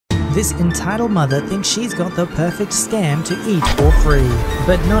This entitled mother thinks she's got the perfect scam to eat for free.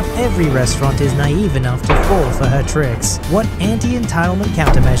 But not every restaurant is naive enough to fall for her tricks. What anti-entitlement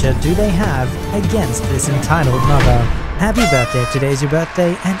countermeasure do they have against this entitled mother? Happy birthday if today's your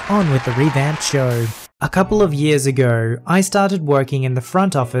birthday, and on with the revamped show. A couple of years ago, I started working in the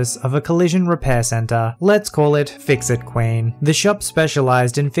front office of a collision repair center. Let's call it Fix-It Queen. The shop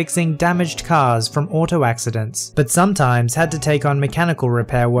specialized in fixing damaged cars from auto accidents, but sometimes had to take on mechanical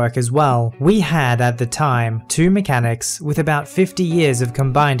repair work as well. We had, at the time, 2 mechanics with about 50 years of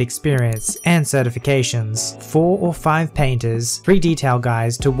combined experience and certifications, 4 or 5 painters, 3 detail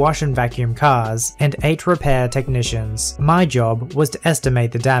guys to wash and vacuum cars, and 8 repair technicians. My job was to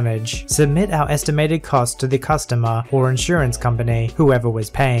estimate the damage, submit our estimated cost to the customer or insurance company, whoever was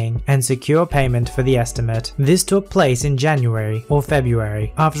paying, and secure payment for the estimate. This took place in January or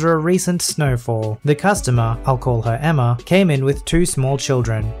February after a recent snowfall. The customer, I'll call her Emma, came in with 2 small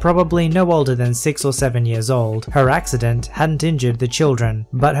children, probably no older than 6 or 7 years old. Her accident hadn't injured the children,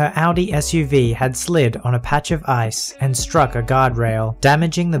 but her Audi SUV had slid on a patch of ice and struck a guardrail,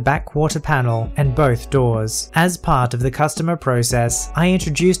 damaging the back quarter panel and both doors. As part of the customer process, I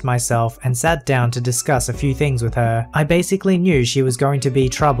introduced myself and sat down to discuss a few things with her. I basically knew she was going to be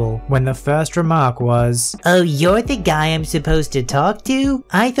trouble when the first remark was, "Oh, you're the guy I'm supposed to talk to?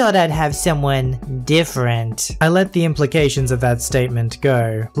 I thought I'd have someone different." I let the implications of that statement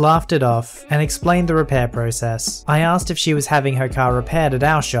go, laughed it off, and explained the repair process. I asked if she was having her car repaired at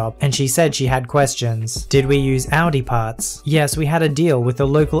our shop, and she said she had questions. Did we use Audi parts? Yes, we had a deal with the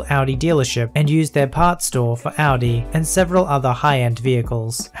local Audi dealership and used their parts store for Audi and several other high-end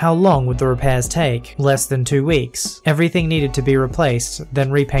vehicles. How long would the repairs take? Less than 2 weeks. Everything needed to be replaced,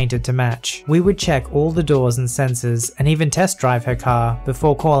 then repainted to match. We would check all the doors and sensors and even test drive her car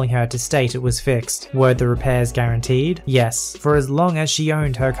before calling her to state it was fixed. Were the repairs guaranteed? Yes, for as long as she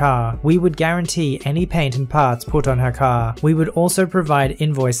owned her car. We would guarantee any paint and parts put on her car. We would also provide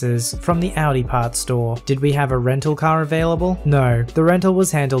invoices from the Audi parts store. Did we have a rental car available? No, the rental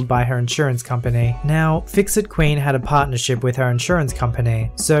was handled by her insurance company. Now, Fix-It Queen had a partnership with her insurance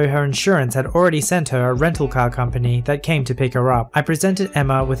company, so her insurance had already sent her a rental car company that came to pick her up. I presented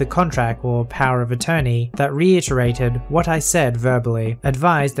Emma with a contract or power of attorney that reiterated what I said verbally,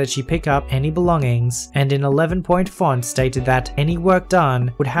 advised that she pick up any belongings, and in 11-point font stated that any work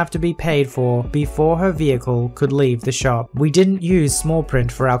done would have to be paid for before her vehicle could leave the shop. We didn't use small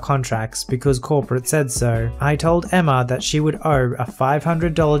print for our contracts because corporate said so. I told Emma that she would owe a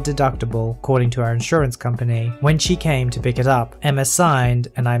 $500 deductible according to our insurance company when she came to pick it up. Emma signed,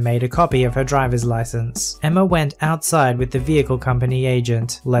 and I made a copy of her driver's license. Emma went outside with the vehicle company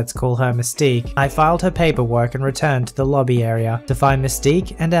agent, let's call her Mystique. I filed her paperwork and returned to the lobby area to find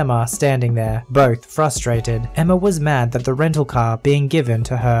Mystique and Emma standing there, both frustrated. Emma was mad that the rental car being given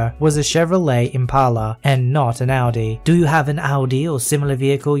to her was a Chevrolet Impala and not an Audi. "Do you have an Audi or similar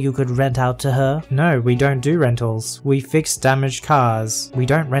vehicle you could rent out to her?" "No, we don't do rentals. We fix damaged cars. We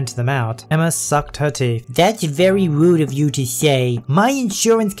don't rent them out." Emma sucked her teeth. "That's very rude of you to say. My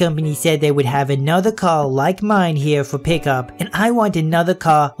insurance company said they would have another car like mine here for pickup, and I want another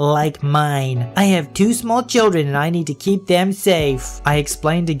car like mine. I have 2 small children and I need to keep them safe." I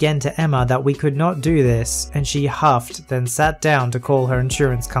explained again to Emma that we could not do this, and she huffed, then sat down to call her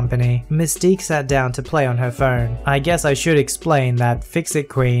insurance company. Mystique sat down to play on her phone. I guess I should explain that Fix-It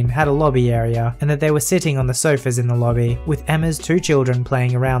Queen had a lobby area, and that they were sitting on the sofas in the lobby, with Emma's 2 children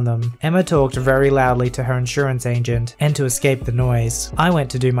playing around them. Emma talked very loudly to her insurance agent, and to escape the noise, I went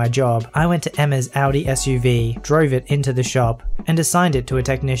to do my job. I went to Emma's Audi SUV, drove it into the shop, and assigned it to a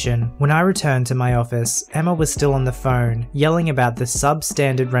technician. When I returned to my office, Emma was still on the phone, yelling about the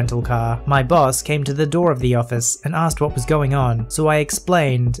substandard rental car. My boss came to the door of the office and asked what was going on, so I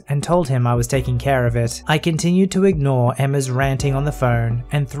explained and told him I was taking care of it. I continued to ignore Emma's ranting on the phone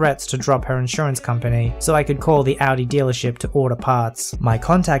and threats to drop her insurance company so I could call the Audi dealership to order parts. My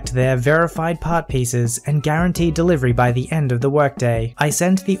contact there verified part pieces and guaranteed delivery by the end of the workday. I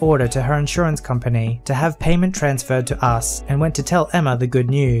sent the order to her insurance company to have payment transferred to us and went to tell Emma the good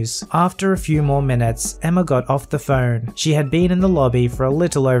news. After a few more minutes, Emma got off the phone. She had been in the lobby for a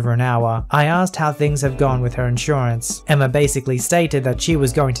little over an hour. I asked how things have gone with her insurance. Emma basically stated that she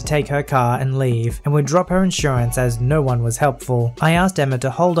was going to take her car and leave and would drop her insurance as no one was helpful. I asked Emma to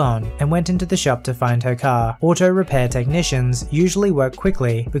hold on and went into the shop to find her car. Auto repair technicians usually work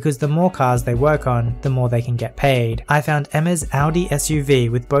quickly because the more cars they work on, the more they can get paid. I found Emma's Audi SUV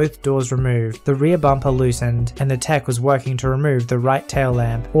with both doors removed, the rear bumper loosened, and the tech was working to remove remove the right tail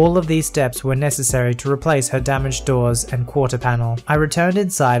lamp. All of these steps were necessary to replace her damaged doors and quarter panel. I returned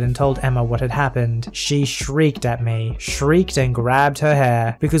inside and told Emma what had happened. She shrieked at me, shrieked and grabbed her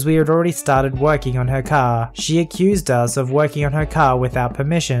hair because we had already started working on her car. She accused us of working on her car without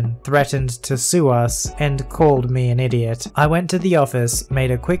permission, threatened to sue us, and called me an idiot. I went to the office,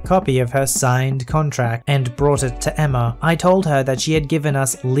 made a quick copy of her signed contract, and brought it to Emma. I told her that she had given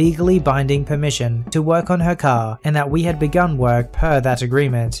us legally binding permission to work on her car and that we had begun work per that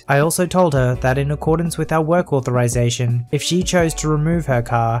agreement. I also told her that in accordance with our work authorization, if she chose to remove her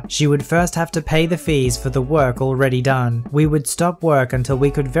car, she would first have to pay the fees for the work already done. We would stop work until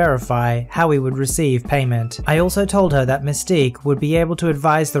we could verify how we would receive payment. I also told her that Mystique would be able to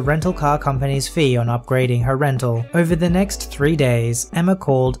advise the rental car company's fee on upgrading her rental. Over the next 3 days, Emma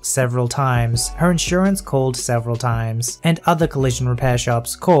called several times, her insurance called several times, and other collision repair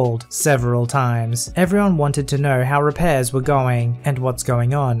shops called several times. Everyone wanted to know how repairs were going and what's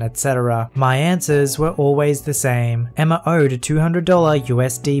going on, etc. My answers were always the same. Emma owed a $200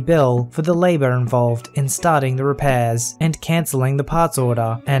 USD bill for the labor involved in starting the repairs and cancelling the parts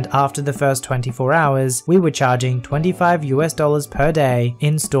order, and after the first 24 hours, we were charging $25 US per day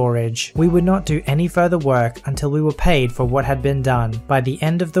in storage. We would not do any further work until we were paid for what had been done. By the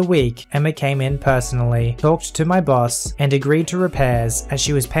end of the week, Emma came in personally, talked to my boss, and agreed to repairs as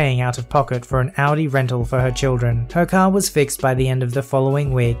she was paying out of pocket for an Audi rental for her children. Her car was fixed by the end of the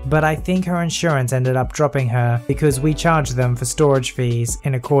following week, but I think her insurance ended up dropping her because we charged them for storage fees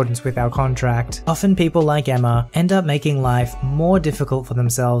in accordance with our contract. Often people like Emma end up making life more difficult for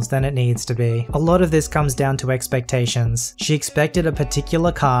themselves than it needs to be. A lot of this comes down to expectations. She expected a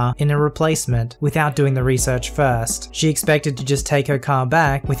particular car in a replacement without doing the research first. She expected to just take her car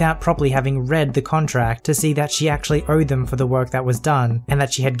back without properly having read the contract to see that she actually owed them for the work that was done and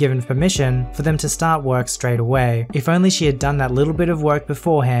that she had given permission for them to start work straight away. If only she had done that little bit of work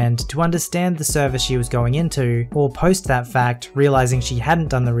beforehand to understand the service she was going into, or post that fact, realizing she hadn't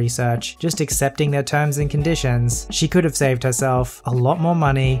done the research, just accepting their terms and conditions, she could have saved herself a lot more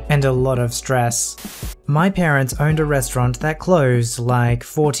money and a lot of stress. My parents owned a restaurant that closed like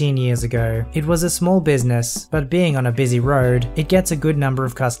 14 years ago. It was a small business, but being on a busy road, it gets a good number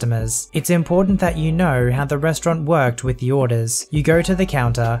of customers. It's important that you know how the restaurant worked with the orders. You go to the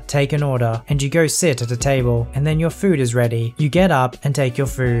counter, take an order, and you go sit at a table, and then your food is ready. You get up and take your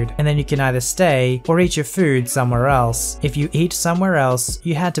food, and then you can either stay or eat your food somewhere else. If you eat somewhere else,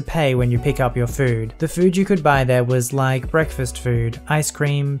 you had to pay when you pick up your food. The food you could buy there was like breakfast food, ice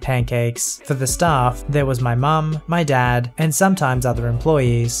cream, pancakes. For the staff, there was my mum, my dad, and sometimes other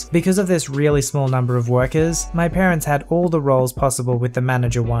employees. Because of this really small number of workers, my parents had all the roles possible with the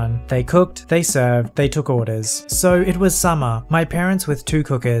manager one. They cooked, they served, they took orders. So it was summer. My parents with 2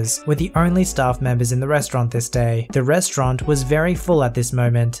 cookers were the only staff members in the restaurant this day. The restaurant was very full at this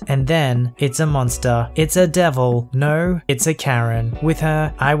moment, and then it's a monster. It's a devil. No, it's a Karen. With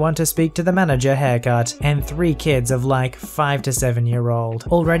her "I want to speak to the manager" haircut and 3 kids of like 5 to 7 year old.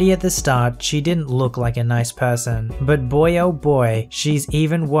 Already at the start, she didn't look like a nice person, but boy oh boy, she's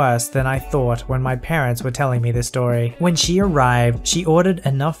even worse than I thought when my parents were telling me the story. When she arrived, she ordered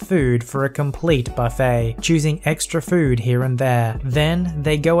enough food for a complete buffet, choosing extra food here and there. Then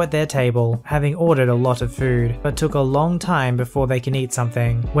they go at their table, having ordered a lot of food, but took a long time before they can eat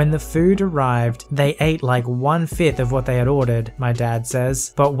something. When the food arrived, they ate like 1/5 of what they had ordered, my dad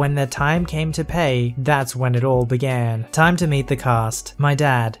says, but when the time came to pay, that's when it all began. Time to meet the cast. My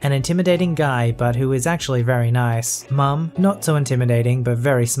dad, an intimidating guy, but who is actually very nice. Mum, not so intimidating, but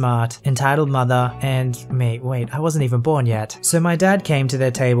very smart. Entitled mother, and me. Wait, I wasn't even born yet. So my dad came to their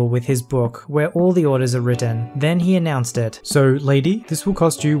table with his book, where all the orders are written. Then he announced it. "So, lady, this will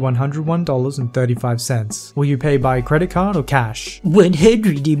cost you $101.35. Will you pay by credit card or cash?"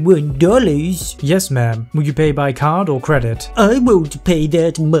 $101? Yes, ma'am. Will you pay by card or credit? I won't pay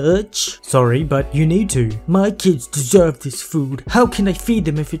that much. Sorry, but you need to. My kids deserve this food. How can I feed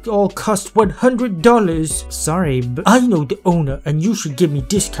them if it all costs $100? Sorry, but I know the owner and you should give me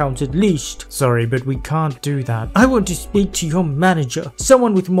discounts at least. Sorry, but we can't do that. I want to speak to your manager,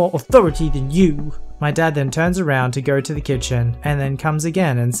 someone with more authority than you. My dad then turns around to go to the kitchen and then comes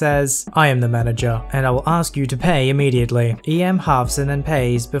again and says, "I am the manager and I will ask you to pay immediately." EM huffs and then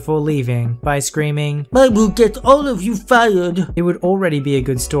pays before leaving by screaming, "I will get all of you fired." It would already be a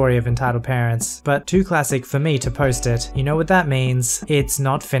good story of entitled parents, but too classic for me to post it. You know what that means? It's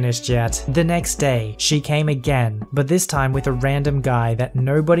not finished yet. The next day, she came again, but this time with a random guy that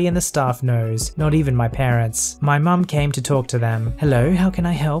nobody in the staff knows, not even my parents. My mum came to talk to them. "Hello, how can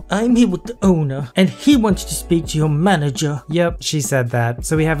I help?" I'm here with the owner, and he wants to speak to your manager. Yep, she said that.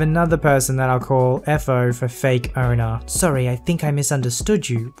 So we have another person that I'll call FO for fake owner. Sorry, I think I misunderstood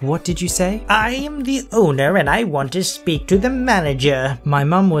you. What did you say? I am the owner and I want to speak to the manager. My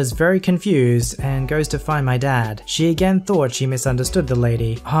mum was very confused and goes to find my dad. She again thought she misunderstood the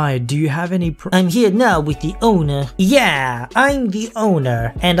lady. Hi, do you have any I'm here now with the owner. Yeah, I'm the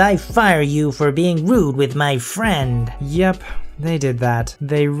owner and I fire you for being rude with my friend. Yep. They did that.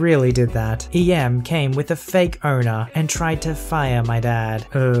 They really did that. EM came with a fake owner and tried to fire my dad.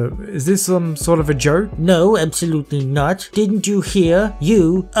 Is this some sort of a joke? No, absolutely not. Didn't you hear?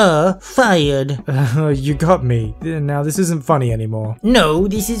 You are fired. You got me. Now this isn't funny anymore. No,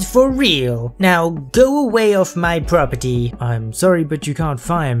 this is for real. Now go away off my property. I'm sorry, but you can't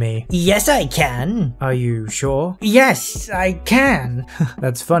fire me. Yes, I can. Are you sure? Yes, I can.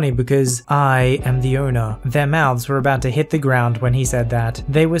 That's funny because I am the owner. Their mouths were about to hit the ground when he said that.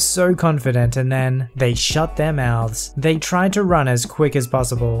 They were so confident and then they shut their mouths. They tried to run as quick as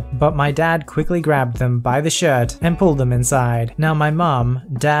possible, but my dad quickly grabbed them by the shirt and pulled them inside. Now my mum,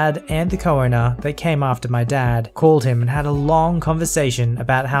 dad, and the co-owner that came after my dad called him and had a long conversation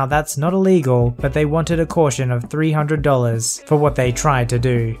about how that's not illegal, but they wanted a caution of $300 for what they tried to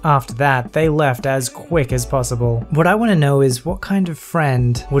do. After that, they left as quick as possible. What I want to know is what kind of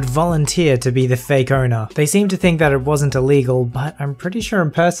friend would volunteer to be the fake owner? They seem to think that it wasn't illegal, but I'm pretty sure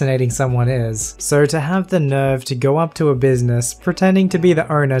impersonating someone is. So to have the nerve to go up to a business pretending to be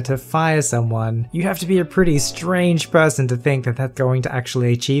the owner to fire someone, you have to be a pretty strange person to think that that's going to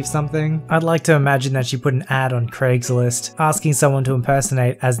actually achieve something. I'd like to imagine that she put an ad on Craigslist asking someone to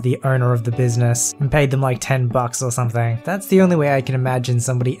impersonate as the owner of the business and paid them like $10 or something. That's the only way I can imagine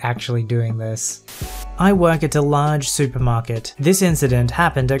somebody actually doing this. I work at a large supermarket. This incident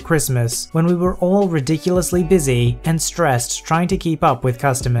happened at Christmas when we were all ridiculously busy and stressed trying to keep up with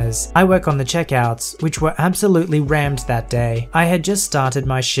customers. I work on the checkouts, which were absolutely rammed that day. I had just started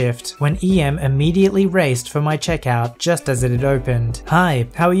my shift when EM immediately raced for my checkout just as it had opened. Hi,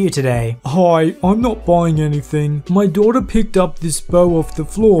 how are you today? Hi, I'm not buying anything. My daughter picked up this bow off the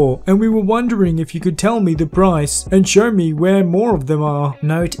floor and we were wondering if you could tell me the price and show me where more of them are.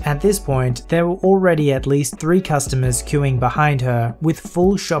 Note, at this point, there were already at least 3 customers queuing behind her with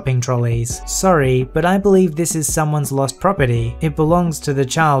full shopping trolleys. Sorry, but I believe this is someone's lost property. It belongs to the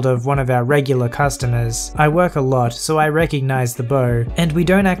child of one of our regular customers. I work a lot, so I recognize the bow, and we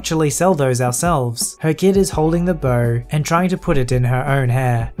don't actually sell those ourselves. Her kid is holding the bow and trying to put it in her own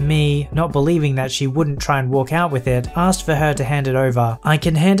hair. Me, not believing that she wouldn't try and walk out with it, asked for her to hand it over. I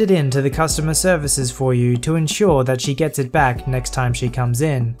can hand it in to the customer services for you to ensure that she gets it back next time she comes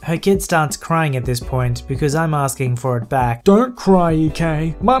in. Her kid starts crying at this point because I'm asking for it back. Don't cry,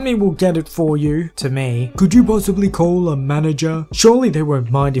 EK. Mommy will get it for you. To me. Could you possibly call a manager? Surely they won't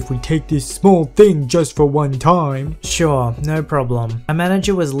mind if we take this small thing just for one time. Sure, no problem. A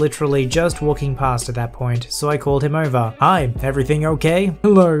manager was literally just walking past at that point, so I called him over. Hi, everything okay?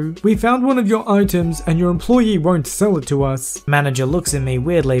 Hello, we found one of your items and your employee won't sell it to us. Manager looks at me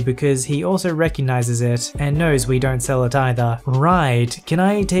weirdly because he also recognizes it and knows we don't sell it either. Right, can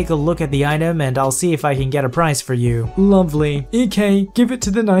I take a look at the item and I'll see if I can get a price for you? Lovely. EK, give it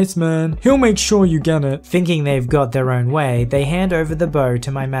to the nice man. He'll make sure you get it. Thinking they've got their own way, they hand over the bow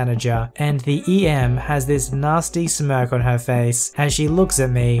to my manager, and the EM has this nasty smirk on her face as she looks at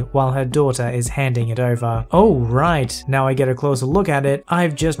me while her daughter is handing it over. Oh right, now I get a closer look at it,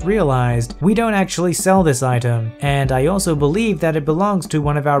 I've just realized we don't actually sell this item, and I also believe that it belongs to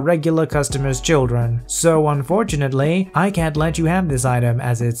one of our regular customers' children. So unfortunately, I can't let you have this item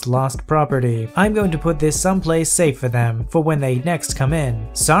as it's lost property. I'm going to put this someplace safe for them for when they next come in.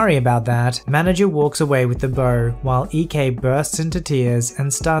 Sorry about that. Manager walks away with the bow while EK bursts into tears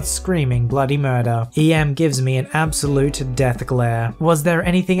and starts screaming bloody murder. EM gives me an absolute death glare. Was there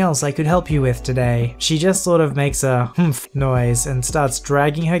anything else I could help you with today? She just sort of makes a humph noise and starts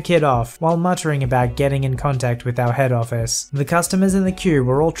dragging her kid off while muttering about getting in contact with our head office. The customers in the queue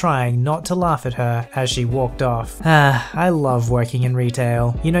were all trying not to laugh at her as she walked off. I love working in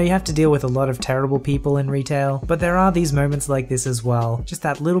retail. You know, you have to deal with a lot of terrible people in retail, but there are these moments like this as well. Just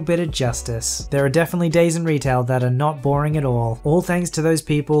that little bit of justice. There are definitely days in retail that are not boring at all thanks to those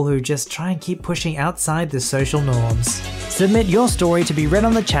people who just try and keep pushing outside the social norms. Submit your story to be read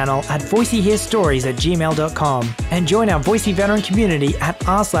on the channel at VoiceyHereStories@gmail.com and join our Voicey veteran community at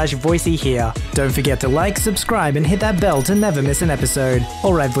r/VoiceyHere. Don't forget to like, subscribe, and hit that bell to never miss an episode.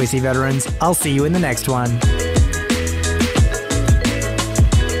 Alright Voicey veterans, I'll see you in the next one.